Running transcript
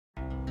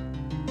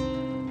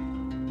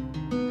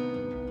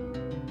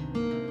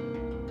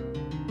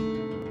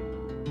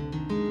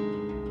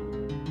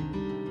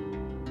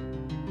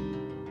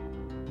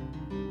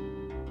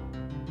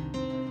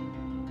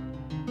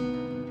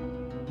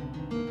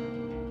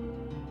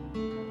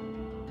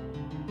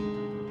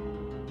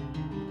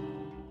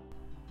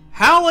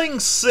Howling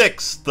VI,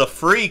 The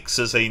Freaks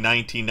is a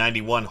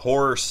 1991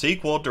 horror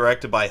sequel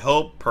directed by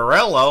Hope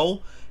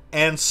Perello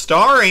and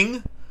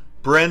starring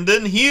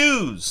Brendan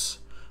Hughes,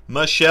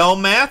 Michele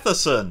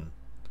Matheson,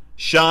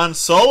 Sean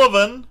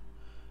Sullivan,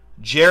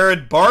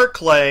 Jered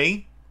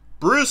Barclay,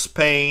 Bruce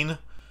Payne,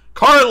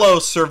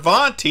 Carlos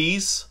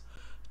Cervantes,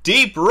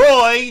 Deep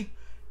Roy,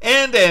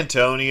 and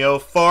Antonio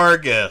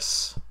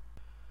Fargas.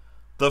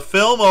 The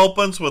film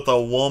opens with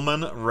a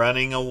woman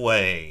running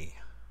away.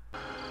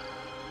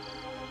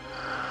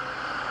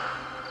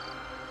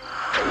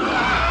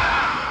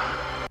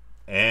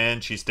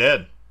 And she's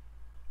dead.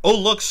 Oh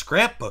look,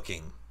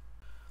 scrapbooking.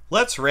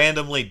 Let's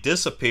randomly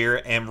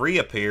disappear and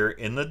reappear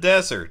in the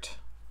desert.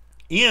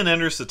 Ian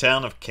enters the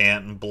town of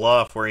Canton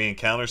Bluff where he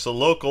encounters the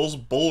locals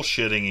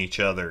bullshitting each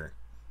other.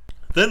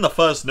 Then the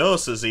fuzz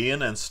notices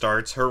Ian and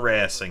starts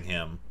harassing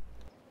him.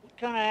 What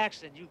kind of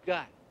accent you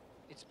got?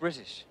 It's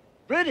British.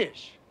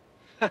 British?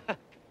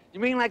 You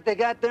mean like they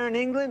got there in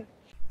England?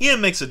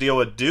 Ian makes a deal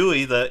with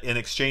Dewey that in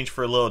exchange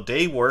for a little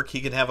day work he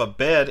can have a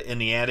bed in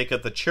the attic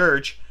of the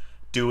church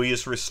Dewey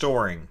is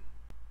restoring.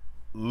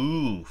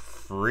 Ooh,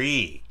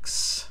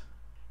 freaks.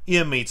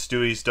 Ian meets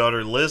Dewey's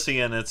daughter Lizzie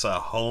and it's a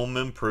home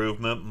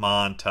improvement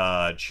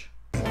montage.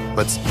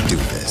 Let's do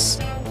this.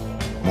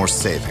 More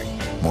saving,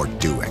 more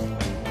doing.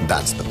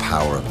 That's the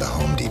power of the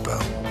Home Depot.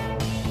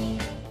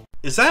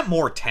 Is that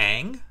more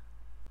Tang?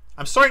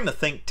 I'm starting to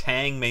think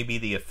Tang may be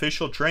the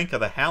official drink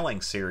of the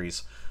Howling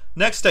series,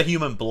 next to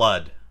human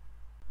blood.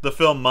 The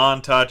film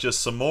montages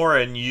some more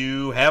and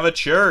you have a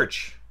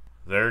church.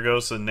 There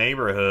goes the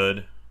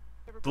neighborhood.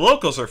 The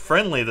locals are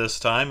friendly this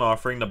time,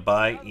 offering to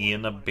buy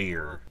Ian a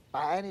beer.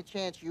 By any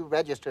chance you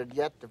registered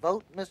yet to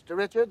vote, Mr.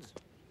 Richards?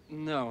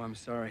 No, I'm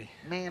sorry.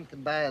 Man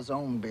can buy his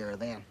own beer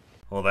then.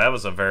 Well, that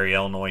was a very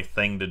Illinois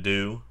thing to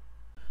do.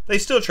 They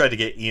still tried to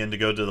get Ian to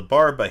go to the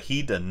bar, but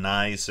he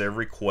denies their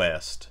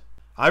request.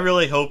 I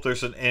really hope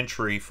there's an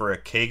entry for a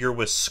kegger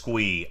with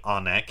squee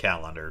on that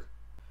calendar.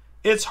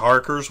 It's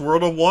Harker's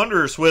World of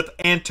Wonders with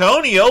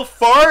Antonio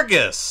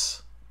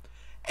Fargas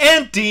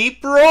and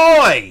Deep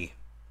Roy.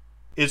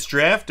 It's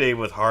draft day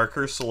with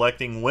Harker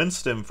selecting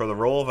Winston for the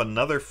role of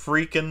another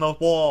freak in the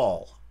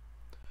wall.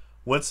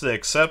 Winston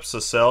accepts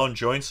the cell and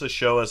joins the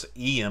show as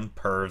Ian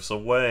pervs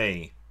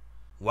away.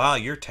 Wow,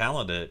 you're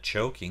talented at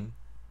choking.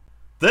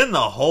 Then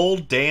the whole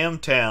damn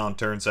town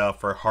turns out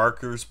for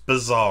Harker's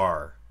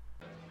Bazaar.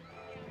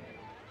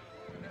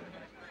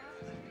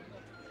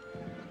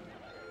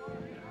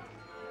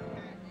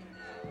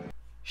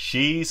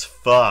 She's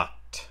fucked.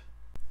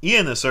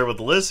 Ian is there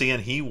with Lizzie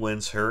and he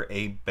wins her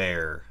a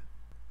bear.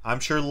 I'm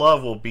sure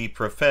love will be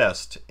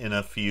professed in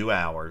a few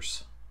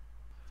hours.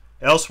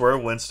 Elsewhere,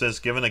 Winston is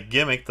given a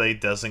gimmick that he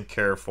doesn't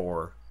care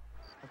for.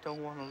 I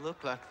don't want to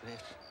look like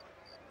this.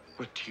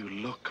 But you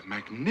look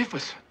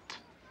magnificent.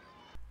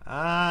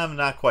 I'm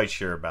not quite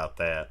sure about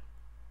that.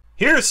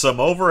 Here's some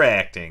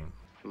overacting.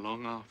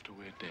 Long after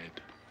we're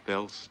dead,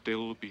 they'll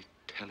still be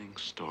telling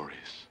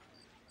stories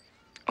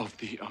of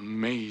the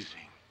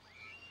amazing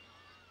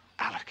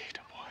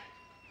alligator boy.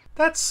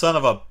 That son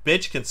of a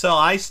bitch can sell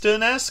ice to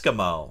an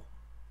Eskimo.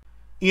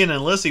 Ian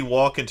and Lizzie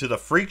walk into the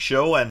freak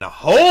show and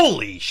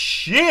holy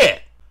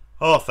shit!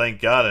 Oh, thank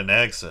God, an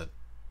exit.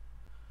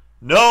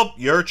 Nope,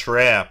 you're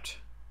trapped.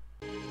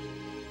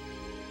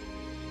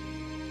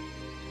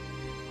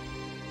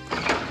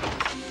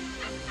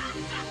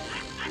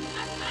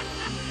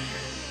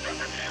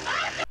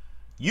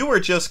 You were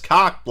just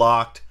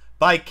cock-blocked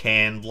by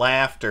canned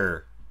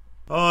laughter.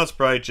 Oh, it's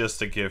probably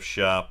just a gift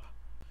shop.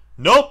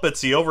 Nope,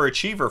 it's the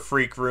overachiever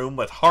freak room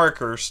with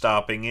Harker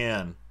stopping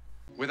in.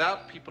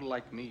 Without people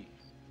like me,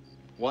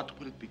 what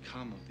would it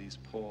become of these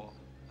poor,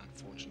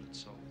 unfortunate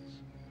souls?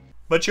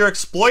 But you're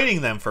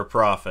exploiting them for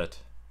profit.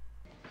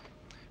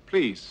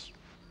 Please,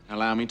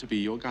 allow me to be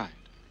your guide.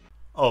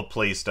 Oh,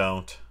 please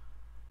don't.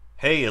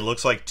 Hey, it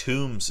looks like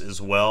Toombs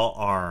is well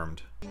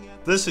armed.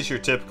 This is your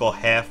typical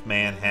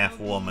half-man,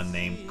 half-woman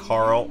named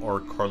Carl or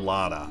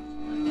Carlotta.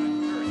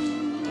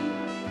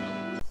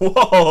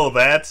 Whoa,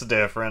 that's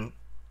different.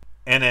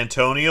 And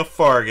Antonio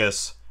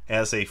Fargas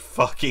as a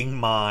fucking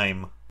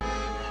mime.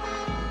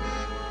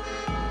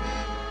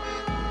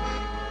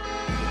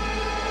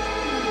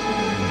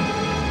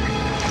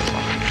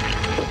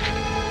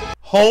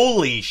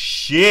 Holy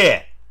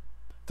shit!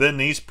 Then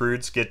these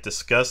prudes get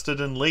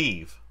disgusted and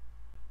leave.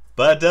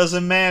 But it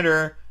doesn't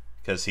matter,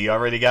 because he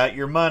already got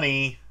your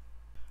money.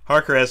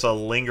 Harker has a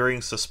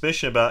lingering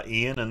suspicion about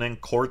Ian and then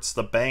courts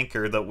the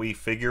banker that we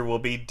figure will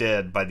be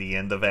dead by the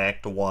end of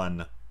Act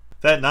 1.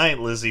 That night,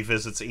 Lizzie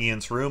visits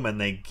Ian's room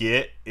and they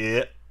get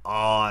it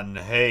on.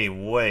 Hey,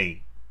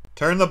 wait.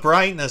 Turn the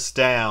brightness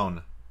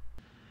down.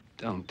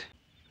 Don't.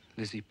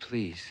 Lizzie,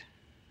 please.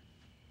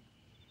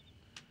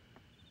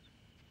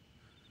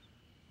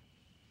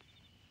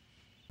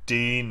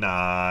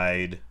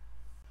 Denied.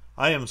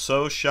 I am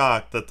so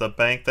shocked that the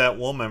bank that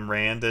woman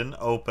ran didn't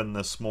open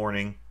this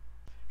morning.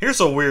 Here's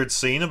a weird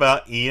scene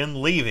about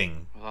Ian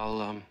leaving.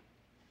 I'll,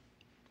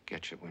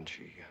 get you when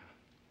she,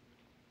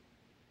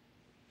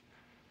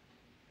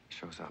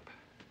 shows up.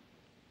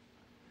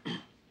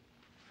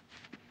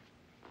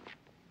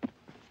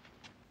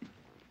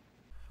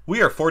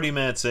 We are 40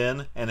 minutes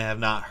in and have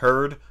not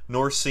heard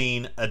nor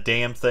seen a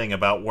damn thing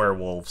about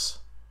werewolves.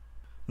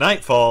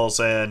 Night falls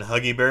and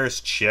Huggy Bear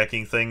is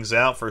checking things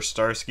out for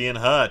Starsky and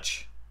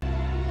Hutch.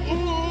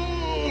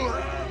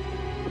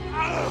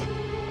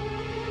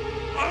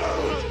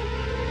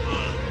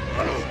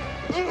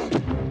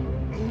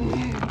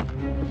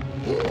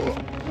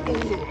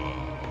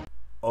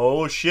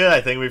 Oh shit, I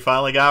think we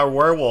finally got our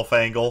werewolf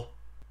angle.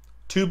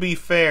 To be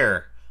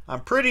fair,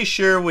 I'm pretty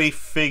sure we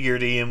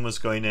figured Ian was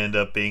going to end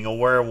up being a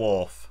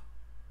werewolf.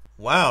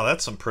 Wow,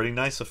 that's some pretty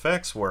nice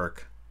effects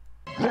work.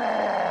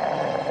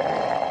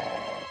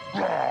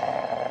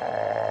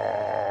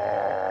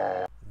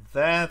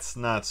 That's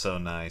not so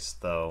nice,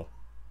 though.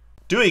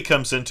 Dewey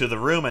comes into the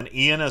room and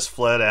Ian has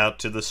fled out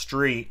to the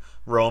street,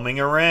 roaming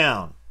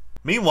around.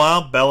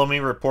 Meanwhile,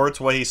 Bellamy reports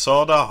what he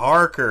saw to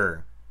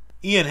Harker.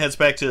 Ian heads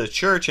back to the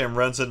church and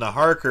runs into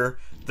Harker,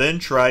 then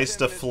tries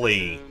to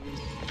flee.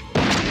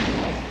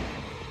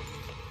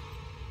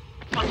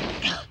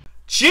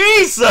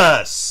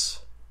 Jesus!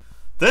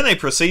 Then they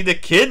proceed to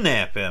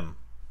kidnap him.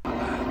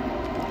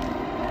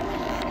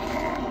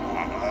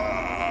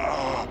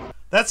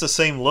 That's the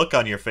same look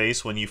on your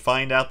face when you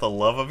find out the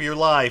love of your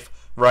life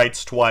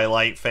writes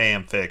Twilight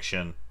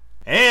fanfiction.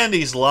 And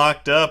he's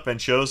locked up and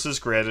shows his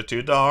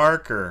gratitude to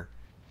Harker.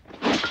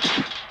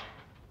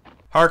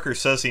 Harker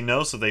says he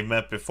knows that they've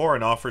met before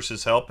and offers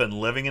his help in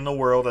living in the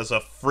world as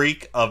a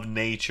freak of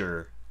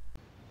nature.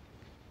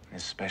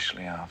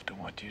 Especially after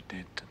what you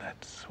did to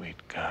that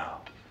sweet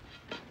girl.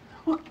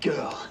 What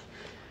girl?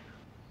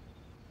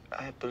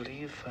 I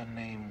believe her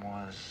name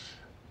was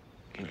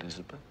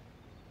Elizabeth.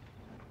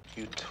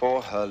 You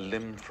tore her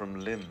limb from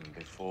limb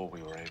before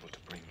we were able to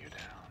bring you down.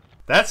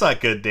 That's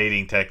not good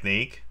dating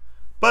technique.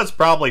 But it's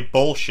probably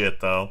bullshit,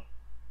 though.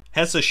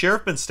 Has the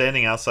sheriff been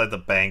standing outside the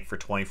bank for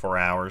 24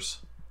 hours?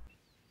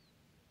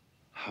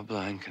 How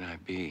blind can I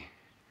be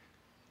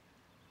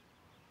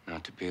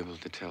not to be able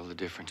to tell the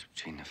difference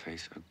between the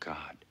face of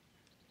God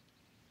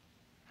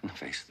and the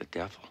face of the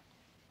devil?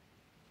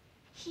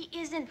 He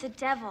isn't the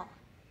devil.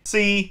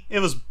 See, it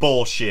was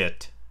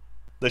bullshit.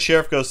 The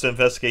sheriff goes to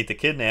investigate the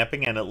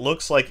kidnapping, and it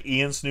looks like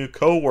Ian's new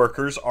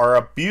co-workers are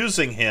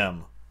abusing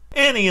him.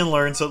 And Ian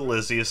learns that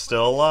Lizzie is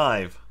still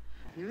alive.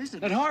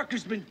 Elizabeth. That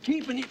Harker's been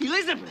keeping you.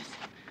 Elizabeth!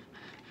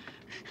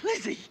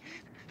 Lizzie!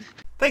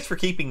 Thanks for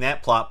keeping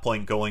that plot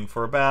point going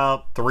for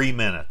about 3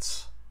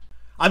 minutes.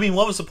 I mean,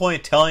 what was the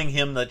point of telling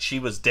him that she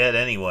was dead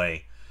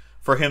anyway?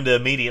 For him to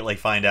immediately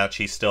find out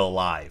she's still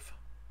alive.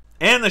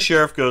 And the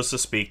sheriff goes to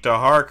speak to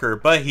Harker,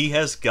 but he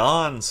has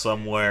gone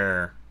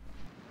somewhere.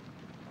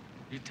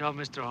 You tell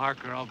Mr.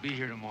 Harker I'll be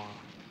here tomorrow.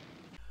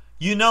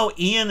 You know,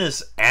 Ian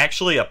is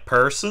actually a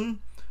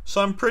person,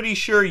 so I'm pretty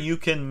sure you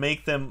can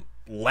make them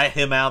let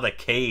him out of the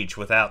cage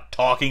without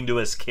talking to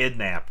his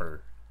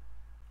kidnapper.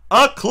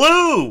 A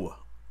clue!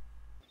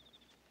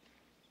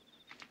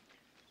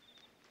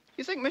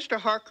 You think Mr.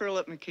 Harker will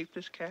let me keep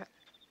this cat?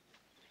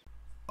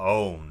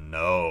 Oh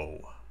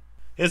no.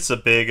 It's a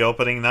big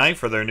opening night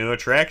for their new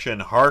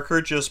attraction.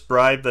 Harker just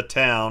bribed the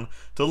town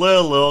to let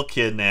a little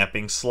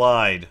kidnapping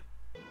slide.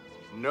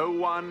 No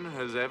one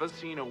has ever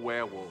seen a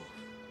werewolf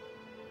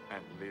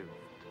and lived.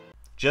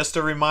 Just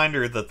a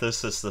reminder that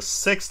this is the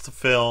 6th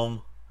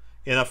film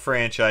in a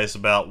franchise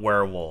about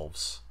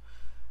werewolves.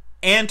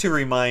 And to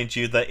remind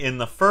you that in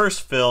the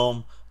first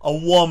film, a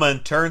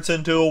woman turns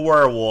into a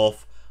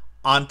werewolf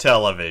on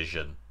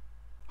television.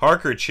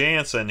 Harker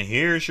chants, and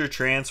here's your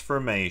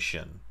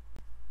transformation.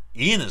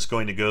 Ian is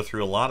going to go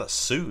through a lot of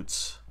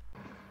suits.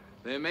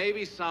 There may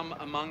be some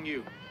among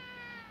you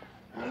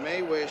You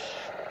may wish.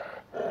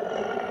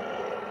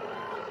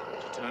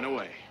 to turn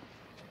away.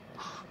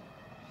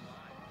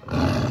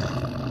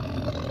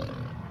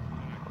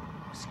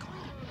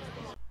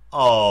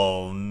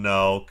 Oh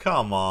no,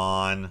 come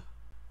on.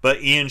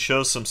 But Ian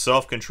shows some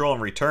self-control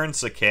and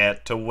returns the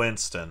cat to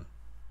Winston.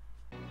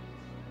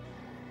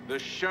 The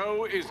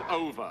show is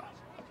over.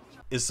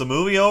 Is the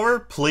movie over?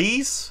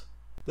 Please?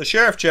 The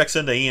sheriff checks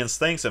into Ian's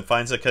things and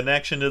finds a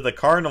connection to the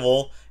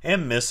carnival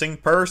and missing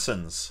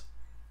persons.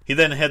 He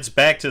then heads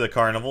back to the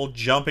carnival,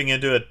 jumping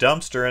into a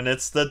dumpster, and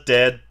it's the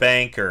dead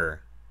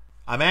banker.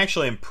 I'm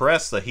actually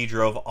impressed that he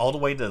drove all the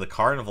way to the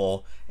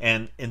carnival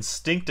and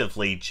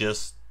instinctively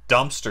just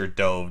dumpster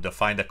dove to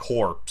find a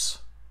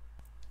corpse.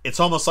 It's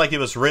almost like it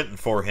was written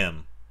for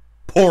him.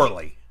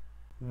 Poorly.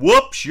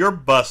 Whoops, you're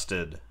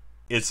busted.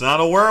 It's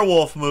not a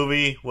werewolf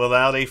movie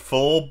without a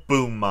full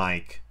boom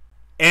mic.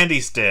 And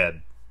he's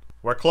dead.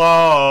 We're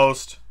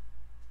closed.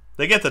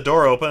 They get the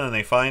door open and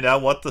they find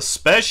out what the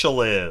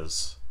special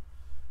is.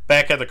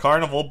 Back at the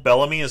carnival,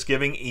 Bellamy is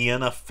giving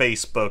Ian a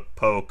Facebook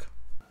poke.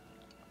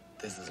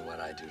 This is what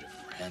I do to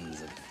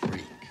friends of the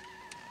freak.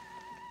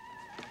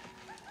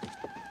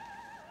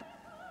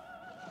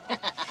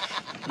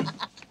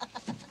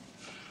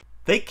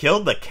 They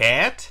killed the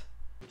cat?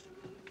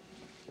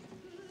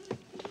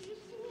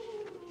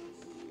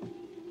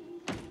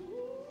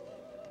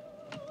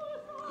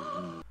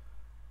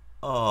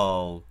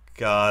 Oh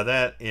god,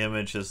 that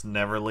image is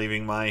never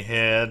leaving my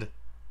head.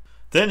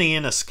 Then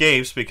Ian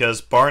escapes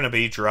because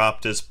Barnaby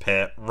dropped his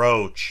pet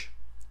roach.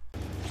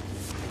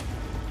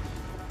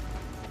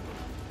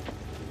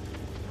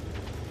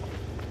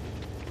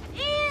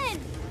 Ian!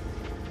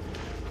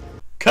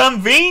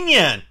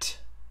 Convenient!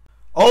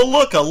 Oh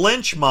look, a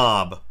lynch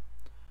mob!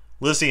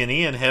 Lizzie and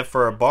Ian head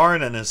for a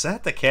barn, and is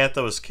that the cat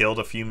that was killed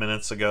a few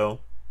minutes ago?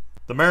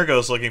 The mayor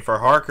goes looking for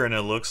Harker, and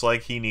it looks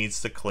like he needs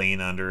to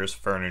clean under his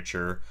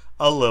furniture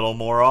a little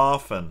more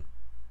often.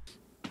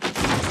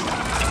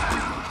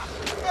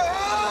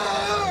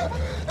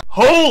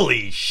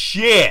 Holy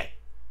shit!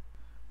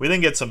 We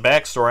then get some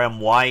backstory on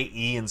why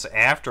Ian's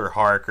after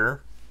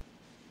Harker.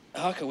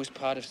 Harker was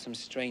part of some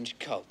strange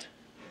cult.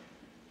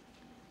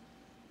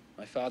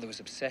 My father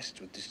was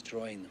obsessed with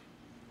destroying them.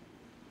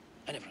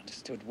 I never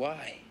understood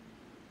why.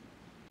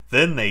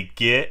 Then they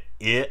get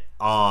it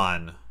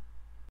on.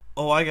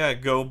 Oh, I gotta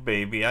go,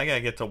 baby. I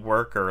gotta get to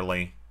work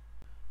early.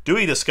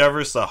 Dewey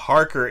discovers the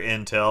Harker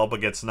intel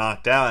but gets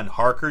knocked out, and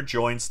Harker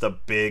joins the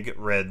big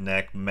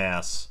redneck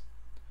mess.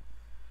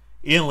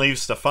 Ian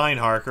leaves to find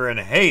Harker, and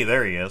hey,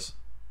 there he is.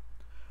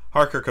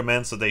 Harker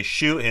commands that they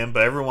shoot him,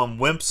 but everyone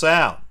wimps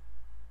out.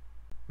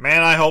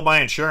 Man, I hope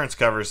my insurance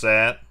covers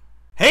that.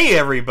 Hey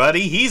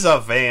everybody, he's a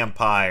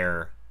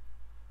vampire.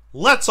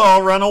 Let's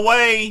all run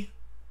away.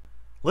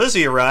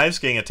 Lizzie arrives,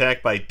 getting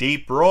attacked by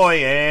Deep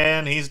Roy,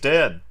 and he's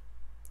dead.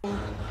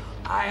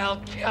 I'll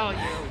kill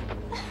you.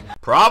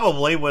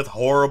 Probably with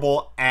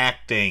horrible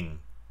acting.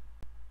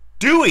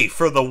 Dewey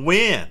for the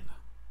win.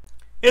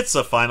 It's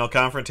the final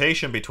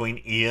confrontation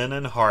between Ian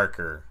and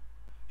Harker.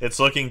 It's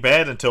looking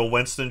bad until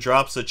Winston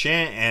drops a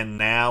chant, and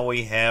now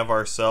we have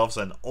ourselves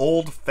an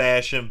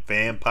old-fashioned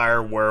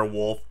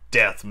vampire-werewolf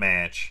death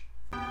match.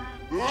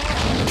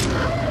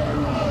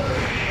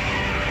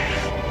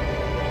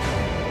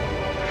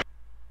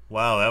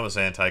 Wow, that was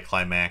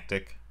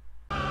anticlimactic.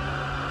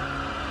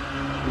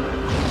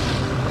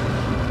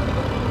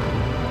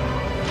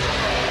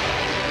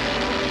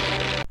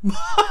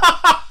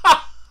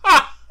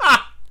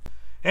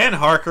 And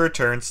Harker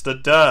turns to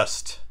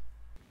dust.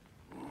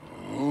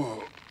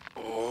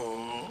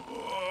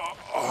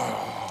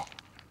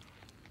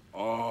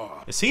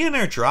 Is he in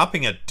there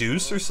dropping a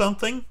deuce or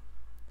something?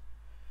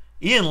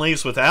 Ian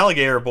leaves with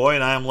Alligator Boy,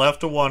 and I am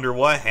left to wonder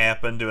what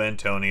happened to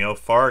Antonio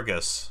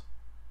Fargas.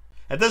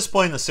 At this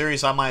point in the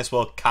series, I might as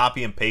well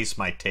copy and paste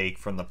my take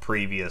from the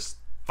previous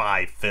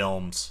 5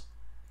 films.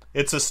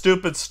 It's a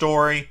stupid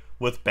story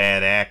with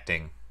bad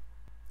acting.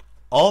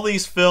 All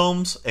these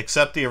films,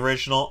 except the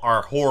original,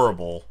 are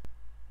horrible,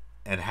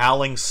 and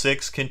Howling VI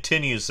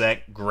continues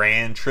that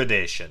grand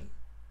tradition.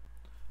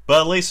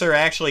 But at least there are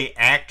actually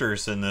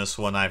actors in this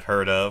one I've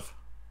heard of.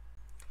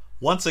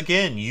 Once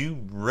again,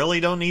 you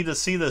really don't need to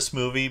see this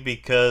movie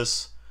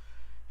because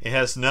it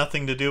has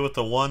nothing to do with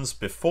the ones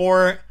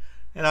before it,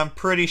 and I'm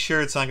pretty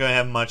sure it's not going to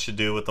have much to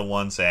do with the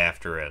ones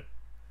after it.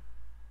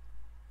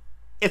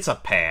 It's a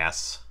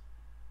pass.